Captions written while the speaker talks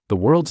The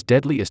world's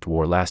deadliest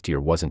war last year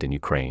wasn't in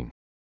Ukraine.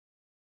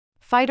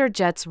 Fighter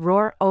jets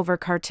roar over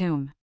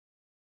Khartoum.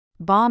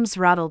 Bombs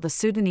rattle the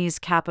Sudanese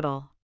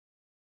capital.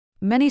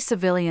 Many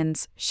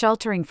civilians,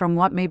 sheltering from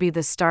what may be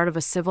the start of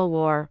a civil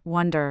war,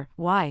 wonder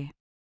why.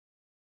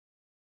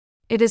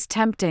 It is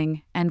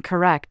tempting, and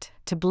correct,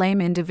 to blame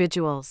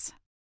individuals.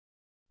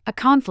 A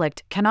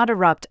conflict cannot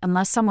erupt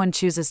unless someone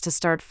chooses to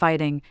start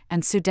fighting,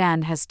 and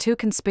Sudan has two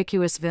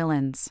conspicuous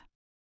villains.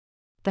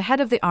 The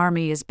head of the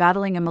army is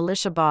battling a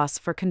militia boss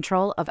for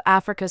control of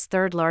Africa's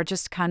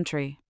third-largest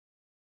country.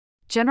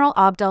 General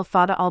Abdel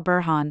Fattah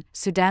al-Burhan,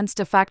 Sudan's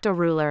de facto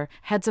ruler,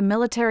 heads a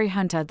military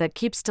junta that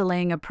keeps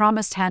delaying a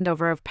promised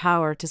handover of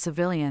power to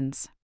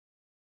civilians.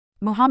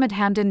 Mohamed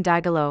Hamdan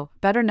Dagalo,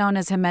 better known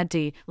as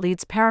Hemedti,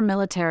 leads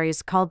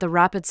paramilitaries called the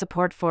Rapid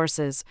Support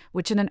Forces,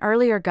 which in an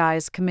earlier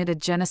guise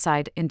committed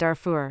genocide in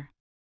Darfur.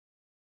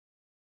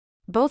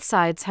 Both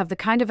sides have the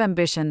kind of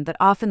ambition that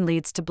often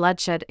leads to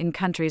bloodshed in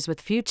countries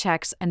with few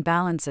checks and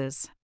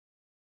balances.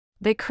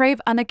 They crave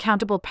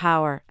unaccountable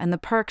power and the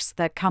perks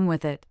that come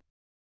with it.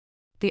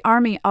 The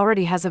army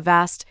already has a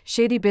vast,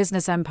 shady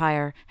business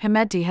empire.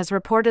 Hemedti has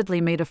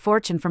reportedly made a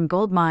fortune from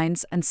gold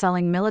mines and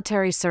selling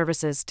military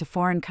services to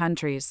foreign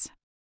countries.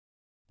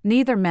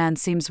 Neither man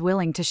seems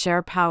willing to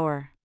share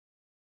power.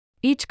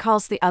 Each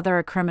calls the other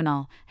a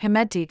criminal.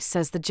 Hemedti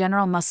says the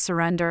general must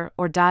surrender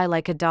or die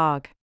like a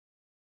dog.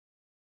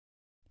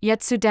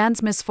 Yet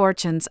Sudan's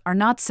misfortunes are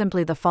not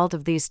simply the fault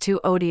of these two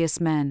odious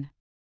men.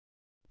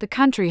 The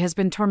country has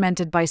been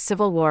tormented by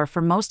civil war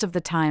for most of the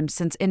time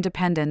since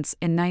independence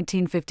in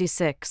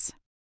 1956.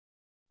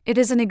 It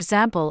is an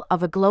example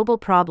of a global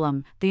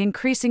problem, the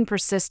increasing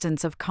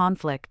persistence of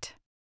conflict.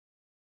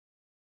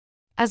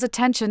 As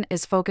attention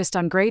is focused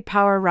on great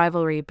power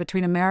rivalry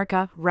between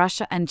America,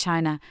 Russia, and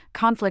China,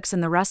 conflicts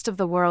in the rest of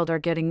the world are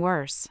getting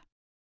worse.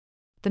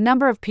 The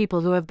number of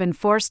people who have been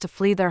forced to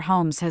flee their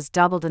homes has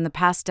doubled in the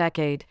past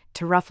decade,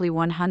 to roughly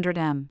 100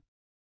 million.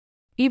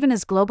 Even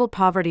as global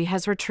poverty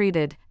has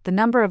retreated, the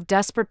number of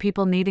desperate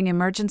people needing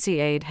emergency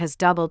aid has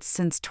doubled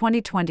since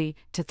 2020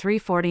 to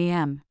 340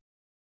 million.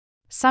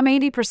 Some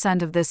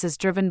 80% of this is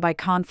driven by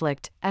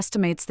conflict,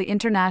 estimates the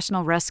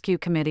International Rescue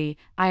Committee,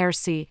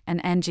 IRC,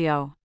 an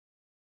NGO.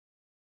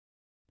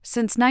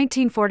 Since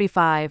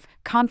 1945,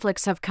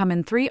 conflicts have come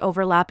in three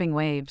overlapping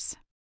waves.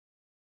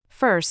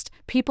 First,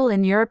 people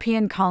in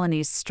European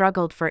colonies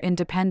struggled for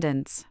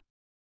independence.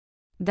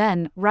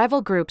 Then,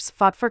 rival groups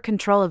fought for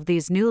control of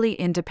these newly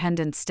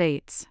independent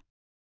states.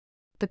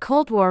 The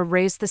Cold War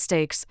raised the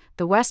stakes.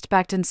 The West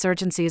backed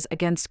insurgencies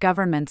against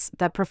governments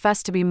that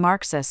professed to be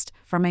Marxist,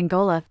 from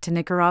Angola to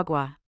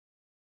Nicaragua.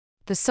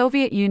 The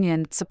Soviet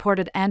Union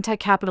supported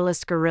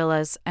anti-capitalist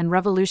guerrillas and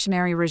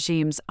revolutionary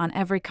regimes on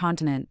every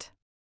continent.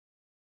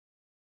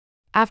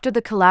 After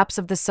the collapse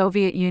of the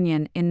Soviet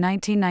Union in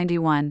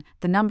 1991,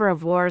 the number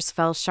of wars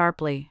fell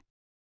sharply.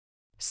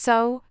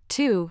 So,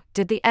 too,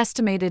 did the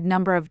estimated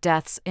number of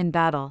deaths in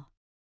battle.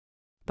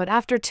 But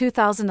after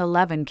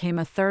 2011 came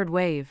a third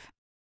wave.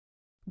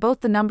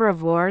 Both the number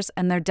of wars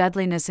and their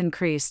deadliness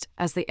increased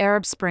as the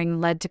Arab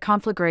Spring led to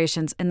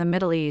conflagrations in the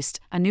Middle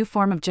East, a new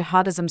form of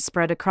jihadism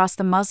spread across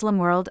the Muslim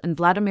world, and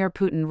Vladimir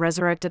Putin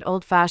resurrected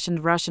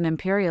old-fashioned Russian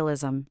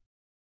imperialism.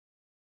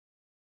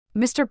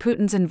 Mr.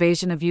 Putin's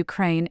invasion of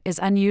Ukraine is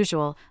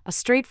unusual, a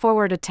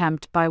straightforward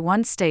attempt by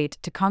one state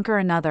to conquer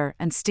another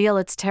and steal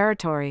its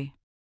territory.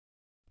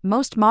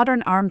 Most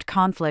modern armed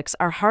conflicts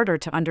are harder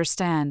to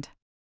understand.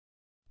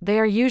 They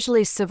are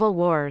usually civil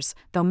wars,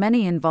 though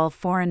many involve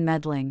foreign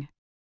meddling.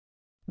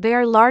 They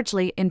are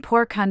largely in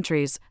poor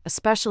countries,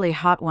 especially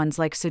hot ones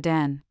like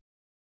Sudan.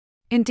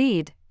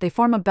 Indeed, they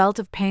form a belt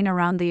of pain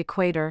around the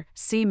equator,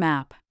 see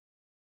map.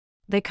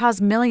 They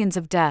cause millions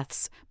of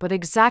deaths, but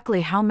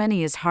exactly how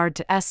many is hard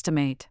to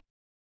estimate.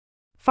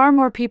 Far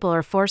more people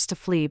are forced to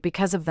flee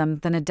because of them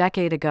than a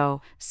decade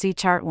ago, see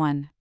Chart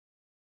 1.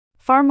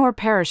 Far more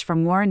perish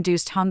from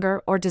war-induced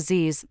hunger or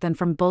disease than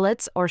from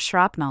bullets or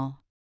shrapnel.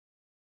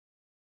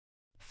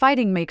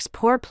 Fighting makes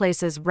poor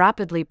places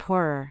rapidly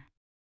poorer.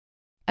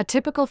 A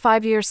typical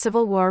 5-year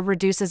civil war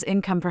reduces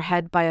income per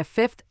head by a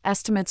fifth,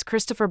 estimates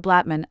Christopher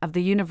Blattman of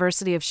the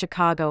University of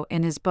Chicago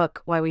in his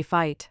book Why We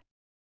Fight.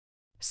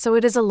 So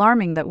it is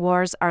alarming that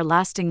wars are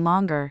lasting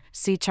longer,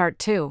 see Chart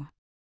 2.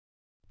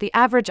 The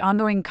average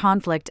ongoing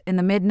conflict in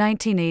the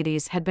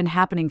mid-1980s had been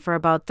happening for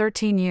about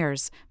 13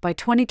 years, by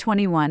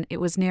 2021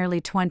 it was nearly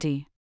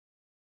 20.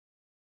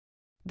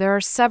 There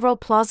are several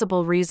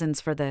plausible reasons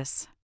for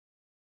this.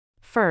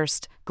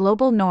 First,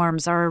 global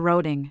norms are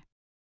eroding.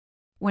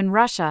 When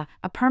Russia,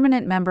 a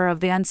permanent member of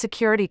the UN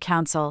Security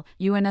Council,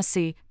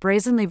 UNSC,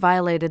 brazenly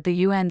violated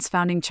the UN's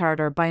founding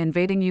charter by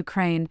invading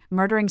Ukraine,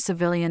 murdering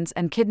civilians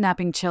and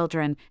kidnapping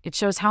children, it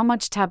shows how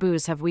much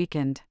taboos have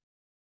weakened.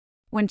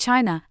 When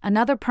China,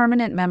 another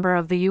permanent member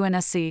of the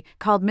UNSC,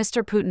 called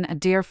Mr. Putin a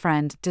dear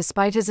friend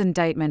despite his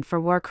indictment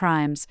for war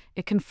crimes,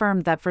 it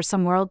confirmed that for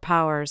some world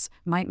powers,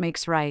 might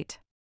makes right.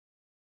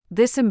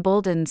 This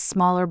emboldens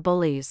smaller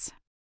bullies.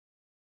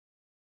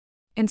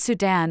 In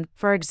Sudan,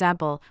 for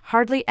example,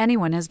 hardly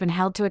anyone has been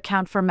held to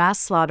account for mass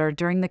slaughter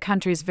during the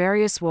country's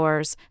various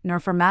wars, nor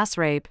for mass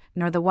rape,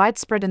 nor the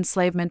widespread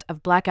enslavement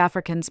of black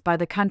Africans by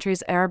the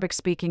country's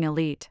Arabic-speaking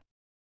elite.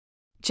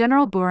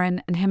 General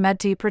Burhan and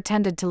Hemedti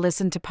pretended to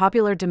listen to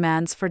popular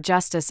demands for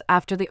justice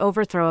after the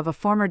overthrow of a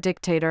former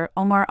dictator,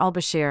 Omar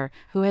al-Bashir,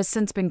 who has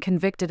since been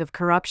convicted of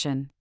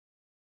corruption.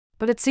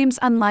 But it seems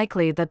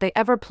unlikely that they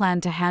ever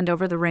planned to hand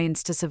over the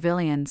reins to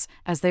civilians,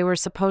 as they were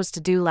supposed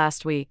to do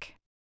last week.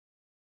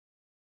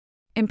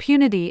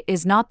 Impunity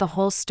is not the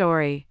whole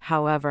story,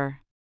 however.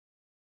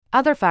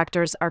 Other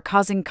factors are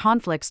causing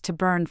conflicts to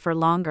burn for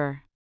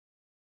longer.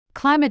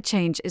 Climate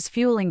change is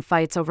fueling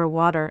fights over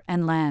water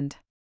and land.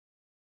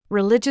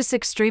 Religious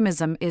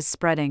extremism is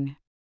spreading.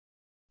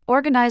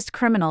 Organized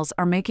criminals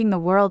are making the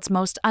world's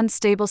most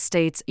unstable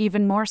states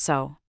even more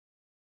so.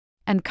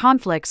 And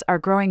conflicts are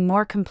growing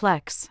more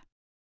complex.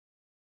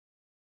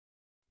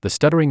 The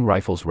stuttering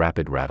rifle's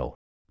rapid rattle.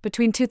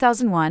 Between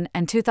 2001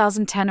 and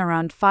 2010,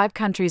 around 5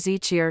 countries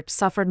each year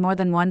suffered more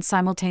than one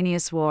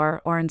simultaneous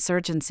war or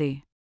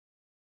insurgency.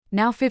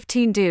 Now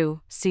 15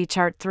 do, see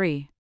Chart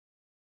 3.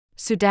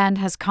 Sudan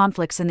has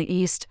conflicts in the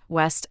east,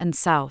 west, and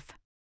south.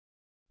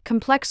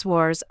 Complex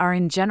wars are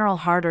in general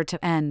harder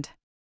to end.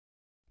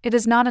 It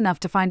is not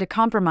enough to find a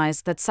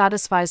compromise that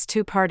satisfies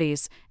two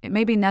parties. It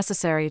may be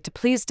necessary to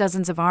please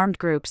dozens of armed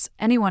groups,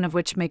 any one of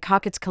which may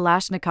cock its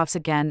Kalashnikovs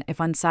again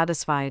if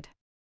unsatisfied.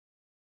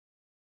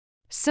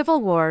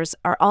 Civil wars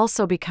are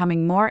also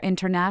becoming more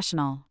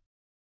international.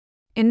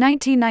 In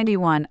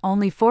 1991,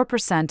 only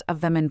 4%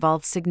 of them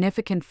involved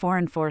significant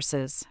foreign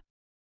forces.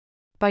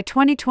 By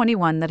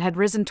 2021, that had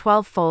risen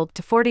 12-fold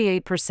to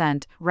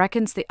 48%,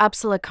 reckons the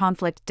Uppsala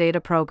Conflict Data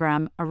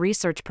Program, a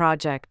research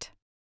project.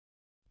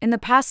 In the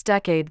past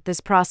decade, this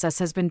process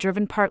has been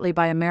driven partly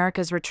by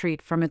America's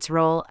retreat from its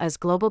role as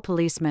global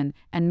policeman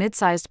and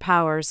mid-sized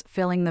powers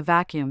filling the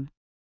vacuum.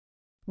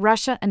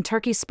 Russia and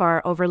Turkey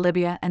spar over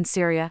Libya and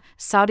Syria,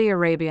 Saudi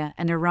Arabia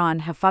and Iran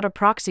have fought a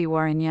proxy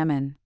war in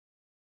Yemen.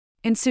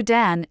 In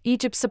Sudan,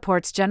 Egypt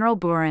supports General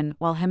Burhan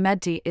while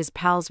Hemedti is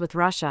pals with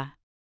Russia.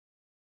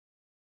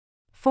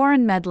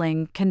 Foreign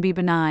meddling can be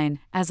benign,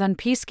 as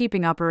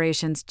peacekeeping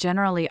operations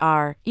generally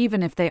are,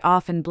 even if they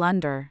often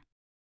blunder.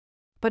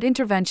 But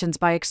interventions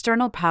by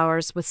external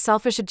powers with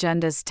selfish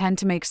agendas tend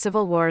to make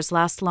civil wars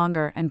last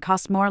longer and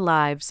cost more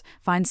lives,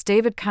 finds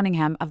David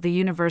Cunningham of the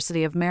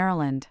University of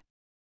Maryland.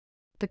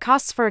 The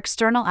costs for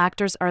external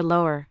actors are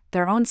lower,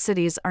 their own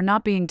cities are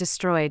not being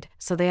destroyed,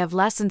 so they have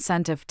less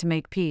incentive to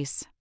make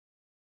peace.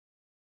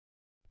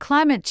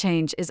 Climate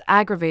change is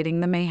aggravating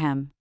the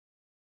mayhem.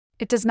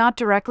 It does not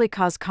directly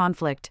cause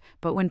conflict,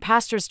 but when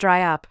pastures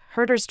dry up,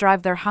 herders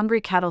drive their hungry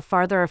cattle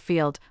farther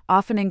afield,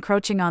 often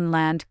encroaching on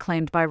land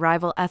claimed by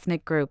rival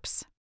ethnic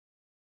groups.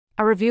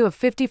 A review of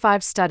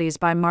 55 studies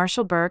by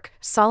Marshall Burke,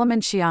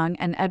 Solomon Chiang,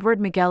 and Edward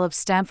Miguel of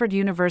Stanford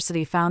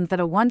University found that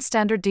a 1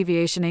 standard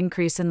deviation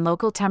increase in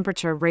local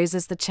temperature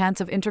raises the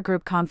chance of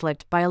intergroup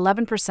conflict by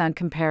 11%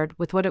 compared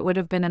with what it would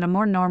have been at a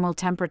more normal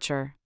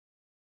temperature.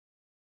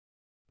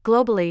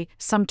 Globally,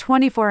 some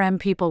 24 million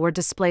people were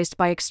displaced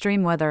by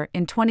extreme weather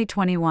in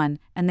 2021,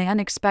 and the UN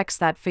expects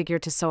that figure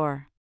to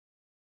soar.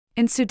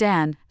 In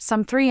Sudan,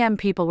 some 3 million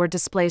people were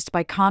displaced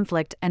by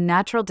conflict and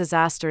natural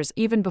disasters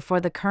even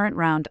before the current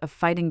round of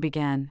fighting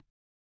began.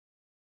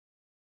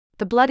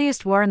 The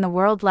bloodiest war in the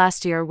world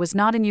last year was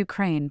not in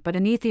Ukraine but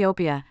in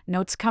Ethiopia,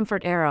 notes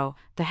Comfort Arrow,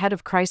 the head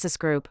of Crisis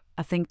Group,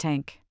 a think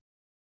tank.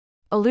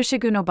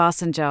 Olusegun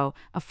Obasanjo,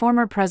 a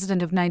former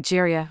president of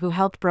Nigeria who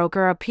helped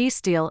broker a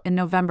peace deal in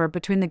November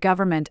between the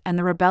government and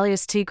the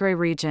rebellious Tigray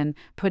region,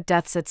 put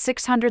deaths at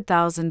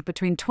 600,000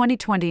 between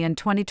 2020 and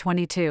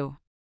 2022.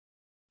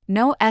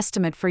 No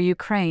estimate for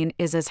Ukraine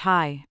is as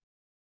high.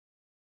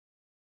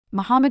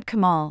 Muhammad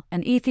Kamal,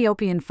 an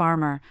Ethiopian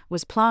farmer,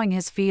 was plowing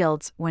his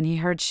fields when he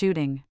heard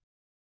shooting.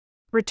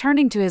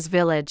 Returning to his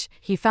village,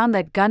 he found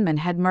that gunmen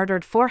had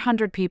murdered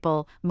 400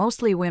 people,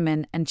 mostly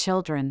women and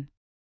children.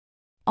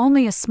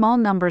 Only a small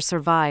number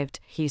survived,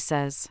 he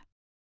says.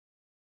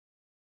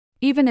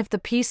 Even if the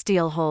peace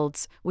deal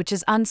holds, which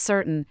is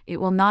uncertain, it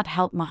will not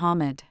help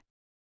Muhammad.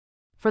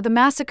 For the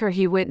massacre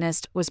he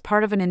witnessed was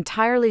part of an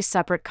entirely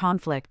separate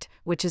conflict,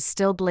 which is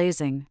still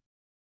blazing.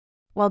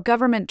 While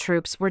government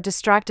troops were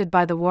distracted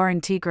by the war in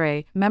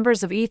Tigray,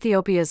 members of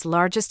Ethiopia's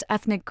largest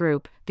ethnic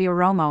group, the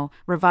Oromo,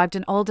 revived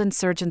an old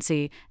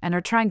insurgency and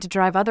are trying to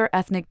drive other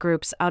ethnic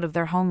groups out of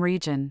their home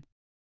region.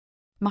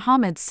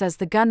 Muhammad says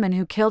the gunmen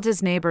who killed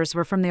his neighbors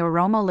were from the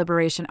Oromo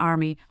Liberation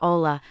Army,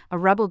 OLA, a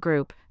rebel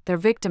group. Their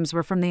victims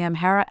were from the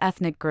Amhara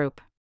ethnic group.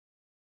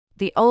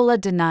 The OLA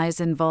denies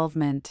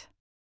involvement.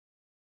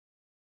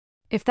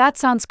 If that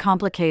sounds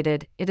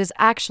complicated, it is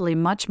actually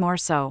much more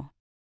so.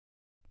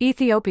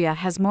 Ethiopia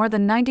has more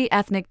than 90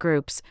 ethnic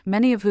groups,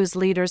 many of whose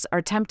leaders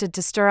are tempted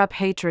to stir up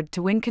hatred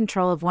to win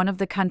control of one of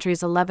the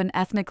country's 11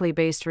 ethnically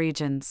based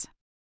regions.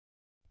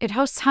 It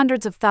hosts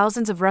hundreds of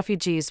thousands of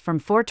refugees from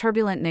 4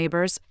 turbulent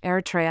neighbors,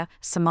 Eritrea,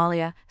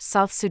 Somalia,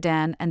 South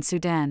Sudan, and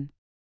Sudan.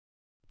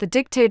 The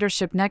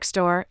dictatorship next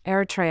door,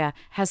 Eritrea,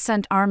 has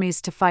sent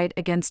armies to fight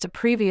against a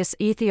previous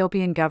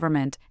Ethiopian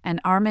government and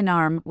arm in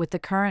arm with the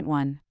current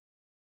one.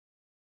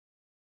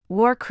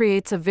 War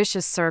creates a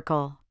vicious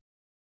circle.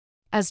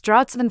 As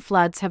droughts and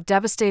floods have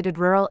devastated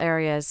rural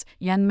areas,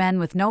 young men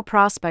with no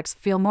prospects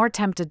feel more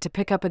tempted to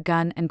pick up a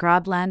gun and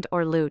grab land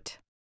or loot.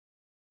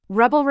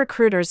 Rebel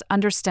recruiters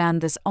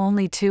understand this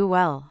only too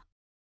well.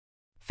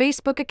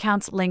 Facebook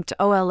accounts linked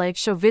to OLA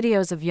show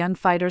videos of young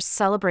fighters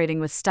celebrating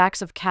with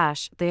stacks of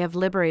cash they have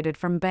liberated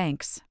from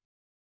banks.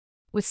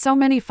 With so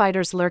many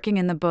fighters lurking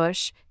in the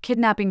bush,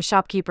 kidnapping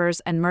shopkeepers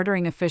and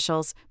murdering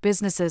officials,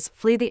 businesses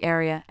flee the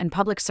area and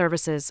public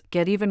services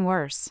get even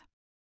worse.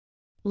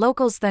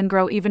 Locals then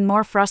grow even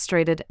more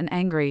frustrated and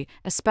angry,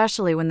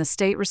 especially when the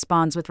state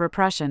responds with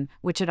repression,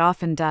 which it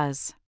often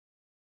does.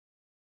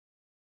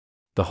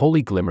 The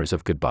holy glimmers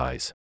of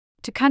goodbyes.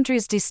 To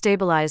countries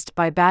destabilized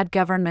by bad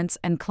governments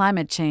and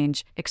climate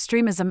change,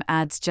 extremism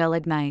adds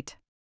gelignite.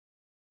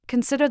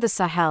 Consider the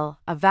Sahel,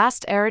 a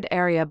vast arid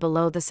area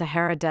below the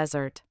Sahara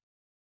Desert.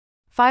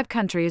 5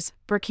 countries,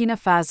 Burkina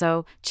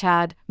Faso,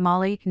 Chad,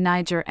 Mali,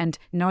 Niger, and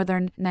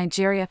northern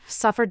Nigeria,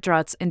 suffered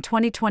droughts in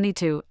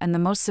 2022 and the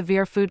most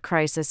severe food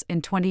crisis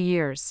in 20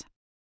 years.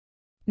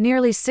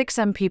 Nearly 6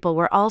 million people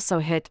were also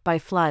hit by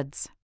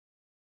floods.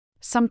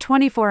 Some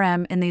 24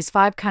 million in these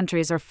 5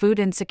 countries are food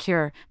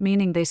insecure,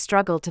 meaning they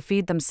struggle to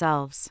feed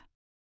themselves.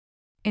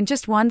 In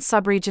just one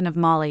subregion of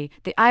Mali,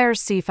 the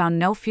IRC found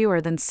no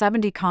fewer than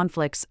 70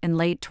 conflicts in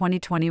late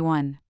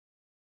 2021.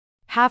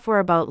 Half were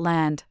about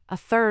land, a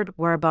third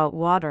were about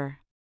water.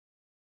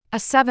 A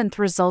seventh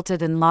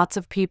resulted in lots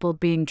of people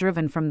being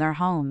driven from their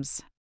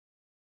homes.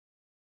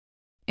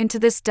 Into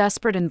this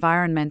desperate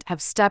environment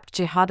have stepped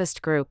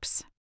jihadist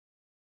groups.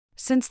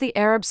 Since the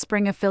Arab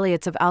Spring,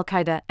 affiliates of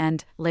Al-Qaeda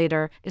and,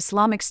 later,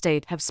 Islamic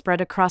State have spread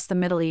across the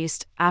Middle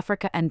East,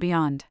 Africa and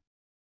beyond.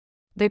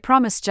 They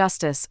promise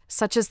justice,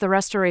 such as the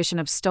restoration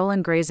of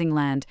stolen grazing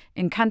land,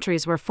 in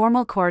countries where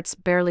formal courts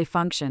barely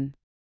function.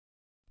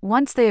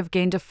 Once they have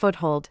gained a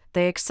foothold,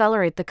 they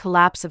accelerate the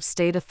collapse of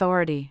state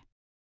authority.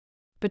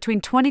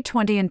 Between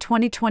 2020 and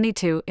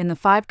 2022, in the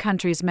 5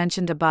 countries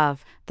mentioned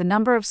above, the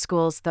number of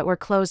schools that were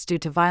closed due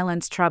to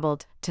violence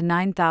trebled to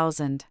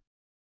 9,000.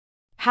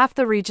 Half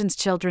the region's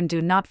children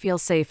do not feel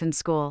safe in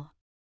school.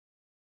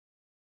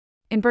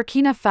 In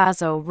Burkina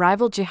Faso,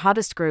 rival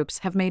jihadist groups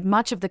have made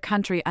much of the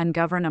country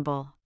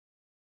ungovernable.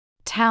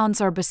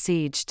 Towns are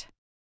besieged.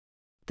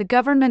 The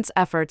government's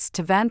efforts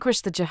to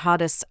vanquish the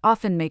jihadists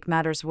often make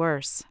matters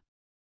worse.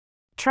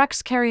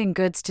 Trucks carrying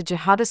goods to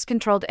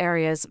jihadist-controlled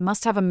areas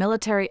must have a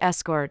military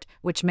escort,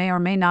 which may or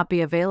may not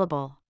be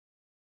available.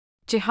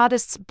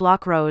 Jihadists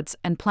block roads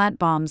and plant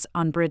bombs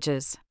on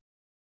bridges.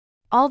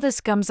 All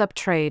this gums up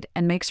trade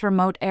and makes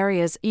remote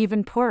areas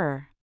even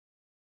poorer.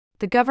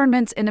 The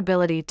government's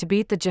inability to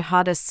beat the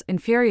jihadists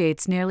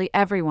infuriates nearly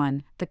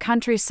everyone. The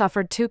country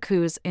suffered 2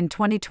 coups in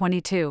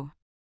 2022.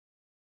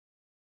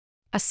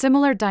 A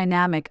similar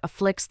dynamic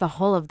afflicts the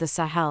whole of the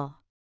Sahel.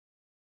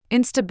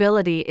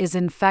 Instability is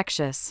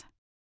infectious.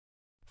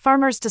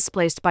 Farmers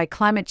displaced by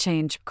climate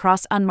change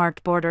cross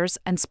unmarked borders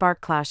and spark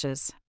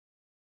clashes.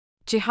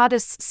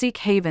 Jihadists seek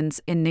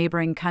havens in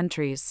neighboring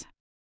countries.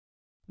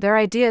 Their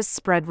ideas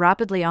spread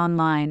rapidly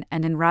online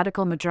and in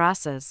radical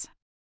madrasas.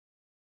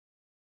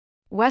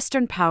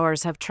 Western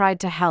powers have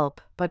tried to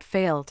help, but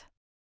failed.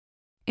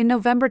 In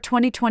November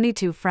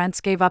 2022,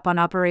 France gave up on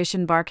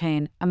Operation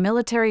Barkhane, a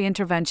military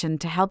intervention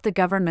to help the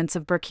governments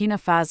of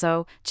Burkina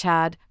Faso,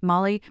 Chad,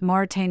 Mali,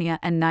 Mauritania,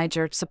 and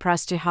Niger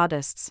suppress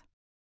jihadists.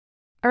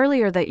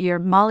 Earlier that year,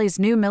 Mali's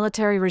new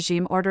military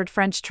regime ordered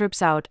French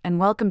troops out and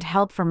welcomed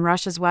help from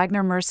Russia's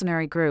Wagner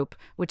mercenary group,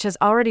 which has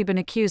already been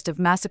accused of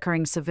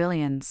massacring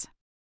civilians.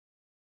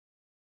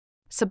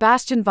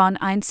 Sebastian von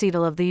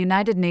Einsiedel of the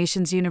United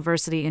Nations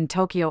University in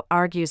Tokyo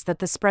argues that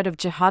the spread of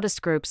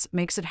jihadist groups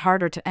makes it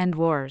harder to end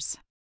wars.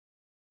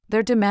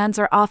 Their demands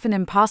are often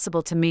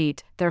impossible to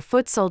meet, their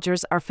foot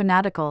soldiers are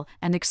fanatical,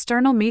 and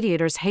external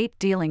mediators hate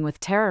dealing with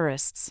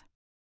terrorists.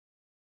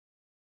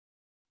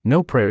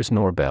 No prayers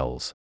nor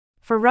bells.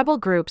 For rebel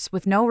groups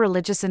with no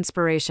religious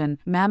inspiration,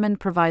 mammon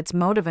provides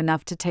motive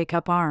enough to take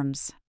up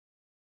arms.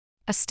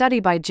 A study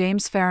by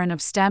James Farron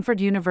of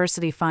Stanford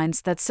University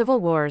finds that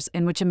civil wars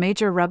in which a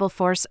major rebel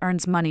force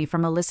earns money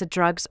from illicit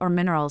drugs or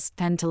minerals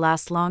tend to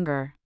last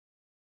longer.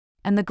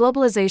 And the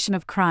globalization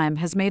of crime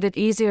has made it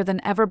easier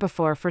than ever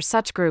before for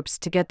such groups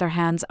to get their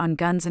hands on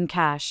guns and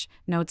cash,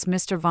 notes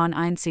Mr. von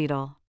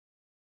Einsiedel.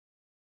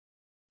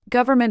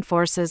 Government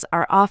forces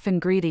are often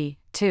greedy,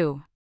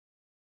 too.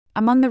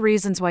 Among the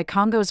reasons why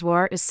Congo's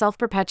war is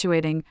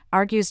self-perpetuating,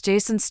 argues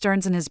Jason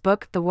Stearns in his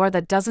book The War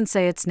That Doesn't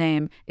Say Its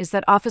Name, is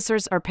that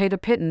officers are paid a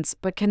pittance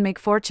but can make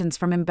fortunes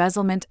from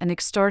embezzlement and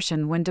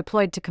extortion when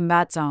deployed to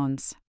combat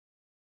zones.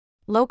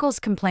 Locals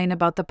complain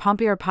about the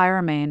pompier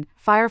pyromane,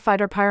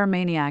 firefighter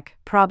pyromaniac,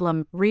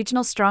 problem,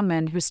 regional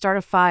strongmen who start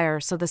a fire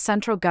so the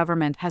central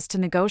government has to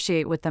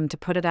negotiate with them to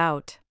put it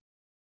out.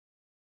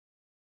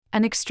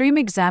 An extreme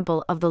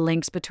example of the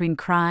links between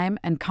crime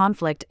and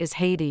conflict is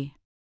Haiti.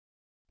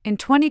 In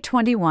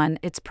 2021,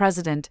 its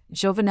president,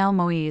 Jovenel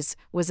Moïse,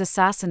 was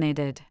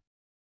assassinated.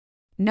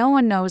 No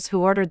one knows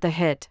who ordered the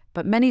hit,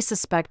 but many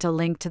suspect a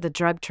link to the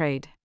drug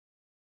trade.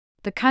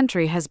 The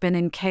country has been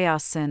in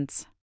chaos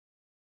since.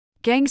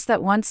 Gangs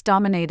that once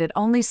dominated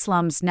only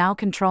slums now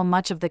control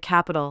much of the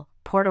capital,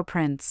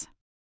 Port-au-Prince.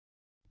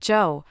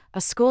 Joe, a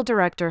school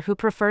director who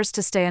prefers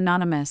to stay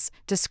anonymous,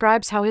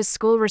 describes how his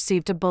school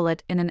received a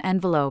bullet in an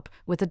envelope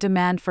with a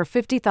demand for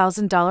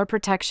 $50,000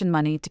 protection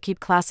money to keep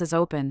classes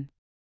open.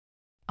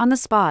 On the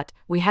spot,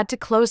 we had to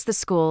close the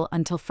school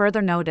until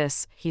further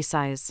notice, he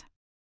sighs.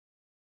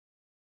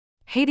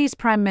 Haiti's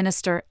Prime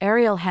Minister,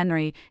 Ariel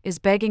Henry, is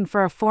begging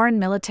for a foreign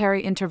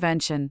military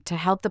intervention to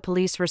help the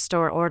police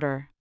restore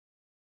order.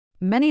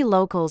 Many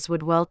locals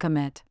would welcome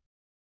it.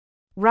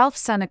 Ralph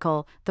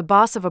Senecal, the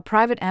boss of a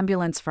private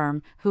ambulance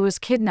firm who was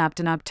kidnapped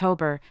in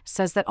October,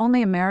 says that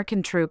only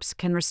American troops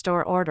can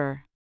restore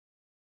order.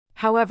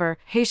 However,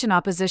 Haitian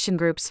opposition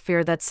groups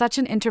fear that such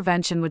an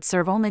intervention would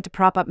serve only to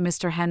prop up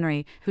Mr.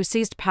 Henry, who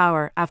seized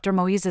power after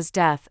Moïse's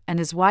death and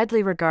is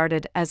widely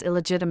regarded as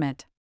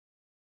illegitimate.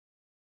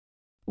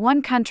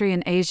 One country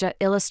in Asia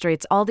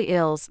illustrates all the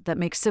ills that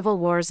make civil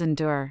wars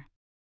endure.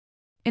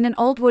 In an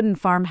old wooden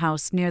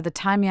farmhouse near the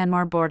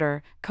Thai-Myanmar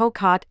border, Ko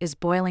Kat is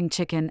boiling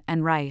chicken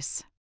and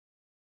rice.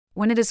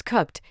 When it is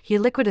cooked, he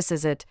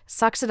liquidises it,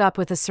 sucks it up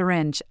with a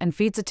syringe, and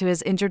feeds it to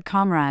his injured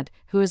comrade,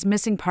 who is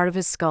missing part of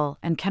his skull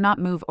and cannot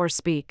move or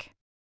speak.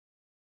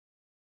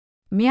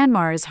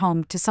 Myanmar is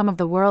home to some of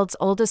the world's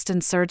oldest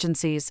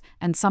insurgencies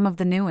and some of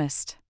the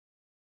newest.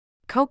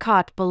 Ko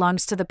Kat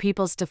belongs to the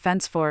People's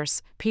Defense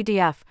Force,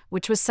 PDF,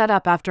 which was set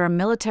up after a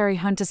military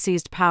junta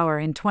seized power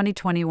in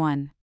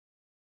 2021.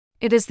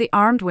 It is the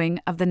armed wing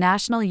of the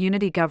National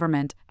Unity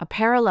Government, a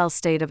parallel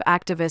state of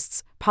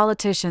activists,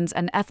 politicians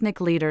and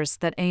ethnic leaders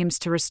that aims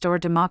to restore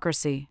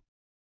democracy.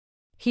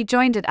 He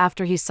joined it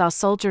after he saw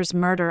soldiers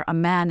murder a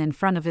man in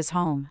front of his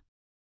home.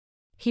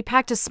 He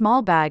packed a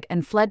small bag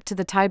and fled to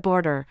the Thai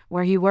border,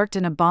 where he worked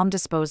in a bomb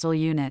disposal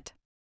unit.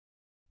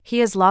 He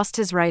has lost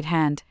his right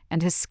hand,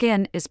 and his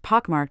skin is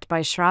pockmarked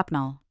by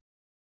shrapnel.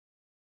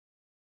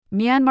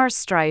 Myanmar's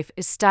strife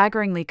is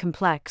staggeringly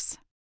complex.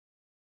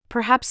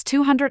 Perhaps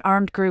 200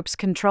 armed groups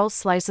control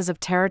slices of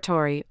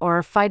territory or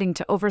are fighting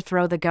to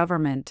overthrow the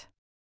government.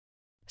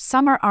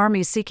 Some are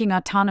armies seeking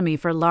autonomy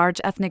for large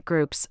ethnic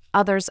groups,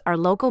 others are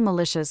local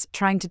militias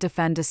trying to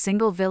defend a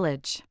single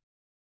village.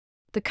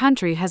 The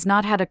country has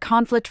not had a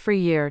conflict-free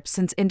year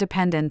since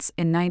independence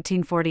in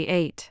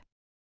 1948.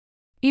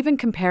 Even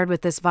compared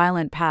with this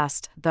violent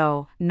past,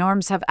 though,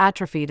 norms have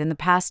atrophied in the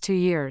past 2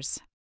 years.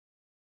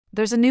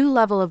 There's a new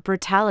level of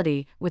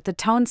brutality, with the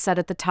tone set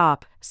at the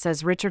top,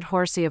 says Richard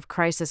Horsey of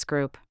Crisis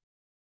Group.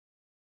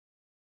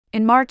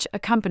 In March, a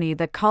company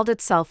that called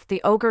itself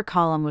the Ogre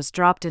Column was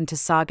dropped into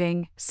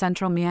Sagaing,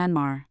 central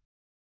Myanmar.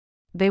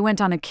 They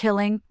went on a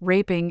killing,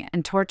 raping,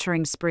 and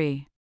torturing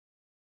spree.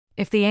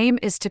 If the aim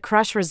is to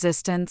crush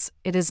resistance,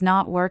 it is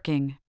not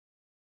working.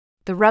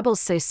 The rebels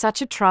say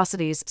such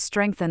atrocities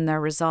strengthen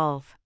their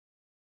resolve.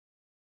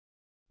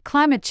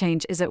 Climate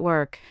change is at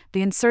work.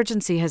 The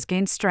insurgency has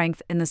gained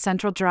strength in the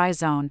central dry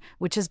zone,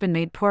 which has been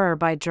made poorer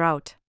by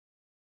drought.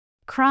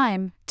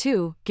 Crime,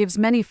 too, gives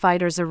many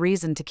fighters a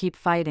reason to keep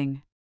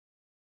fighting.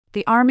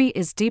 The army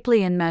is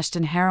deeply enmeshed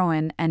in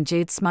heroin and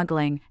jade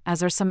smuggling,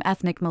 as are some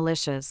ethnic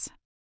militias.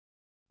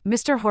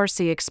 Mr.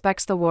 Horsey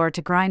expects the war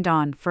to grind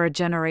on for a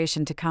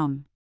generation to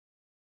come.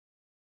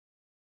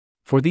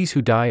 For these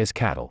who die as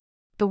cattle.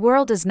 The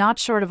world is not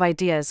short of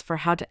ideas for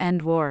how to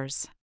end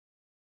wars.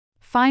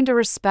 Find a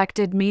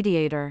respected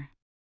mediator.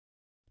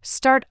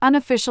 Start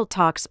unofficial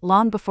talks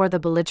long before the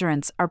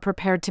belligerents are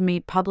prepared to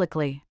meet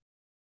publicly.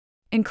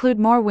 Include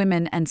more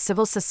women and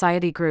civil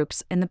society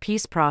groups in the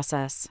peace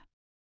process.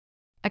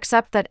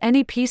 Accept that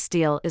any peace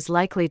deal is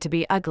likely to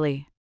be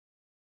ugly.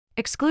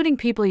 Excluding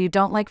people you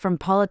don't like from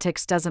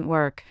politics doesn't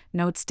work,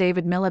 notes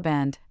David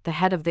Miliband, the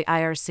head of the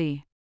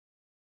IRC.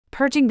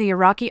 Purging the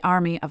Iraqi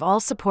army of all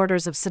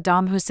supporters of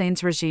Saddam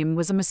Hussein's regime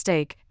was a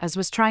mistake, as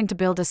was trying to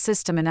build a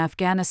system in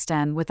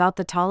Afghanistan without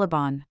the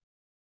Taliban.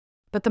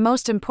 But the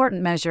most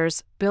important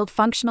measures, build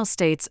functional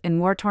states in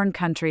war-torn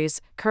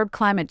countries, curb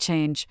climate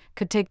change,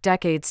 could take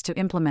decades to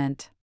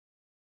implement.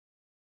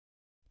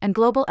 And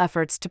global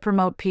efforts to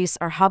promote peace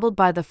are hobbled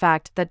by the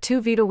fact that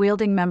 2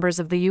 veto-wielding members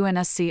of the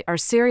UNSC are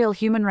serial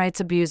human rights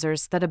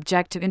abusers that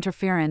object to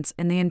interference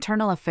in the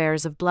internal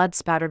affairs of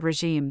blood-spattered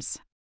regimes.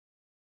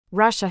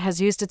 Russia has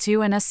used its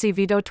UNSC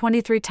veto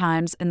 23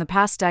 times in the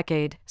past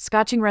decade,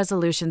 scotching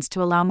resolutions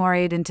to allow more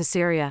aid into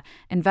Syria,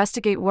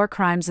 investigate war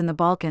crimes in the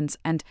Balkans,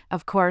 and,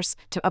 of course,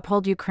 to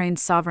uphold Ukraine's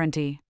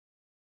sovereignty.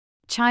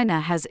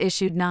 China has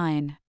issued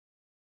 9.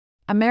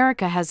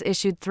 America has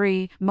issued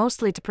 3,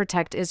 mostly to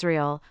protect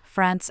Israel,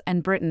 France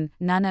and Britain,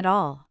 none at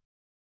all.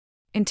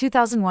 In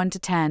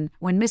 2001-10,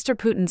 when Mr.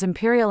 Putin's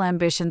imperial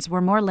ambitions were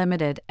more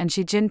limited and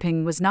Xi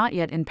Jinping was not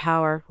yet in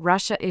power,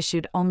 Russia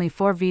issued only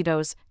 4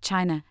 vetoes,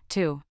 China,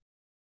 2.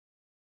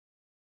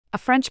 A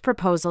French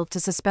proposal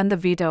to suspend the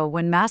veto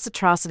when mass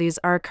atrocities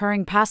are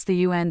occurring passed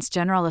the UN's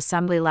General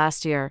Assembly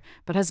last year,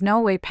 but has no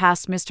way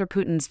past Mr.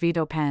 Putin's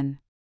veto pen.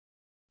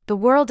 The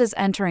world is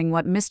entering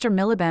what Mr.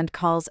 Miliband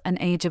calls an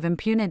age of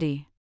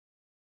impunity.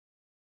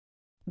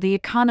 The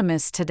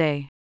Economist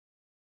today.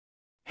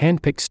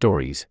 Handpicked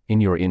stories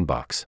in your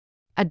inbox.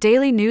 A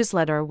daily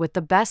newsletter with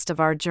the best of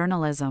our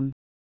journalism.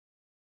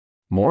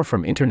 More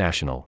from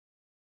International.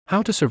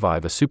 How to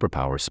survive a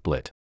superpower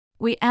split.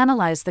 We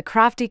analyze the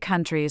crafty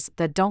countries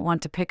that don't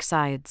want to pick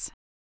sides.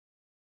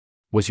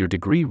 Was your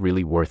degree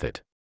really worth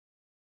it?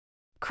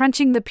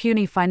 Crunching the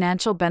puny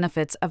financial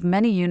benefits of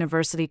many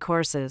university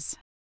courses.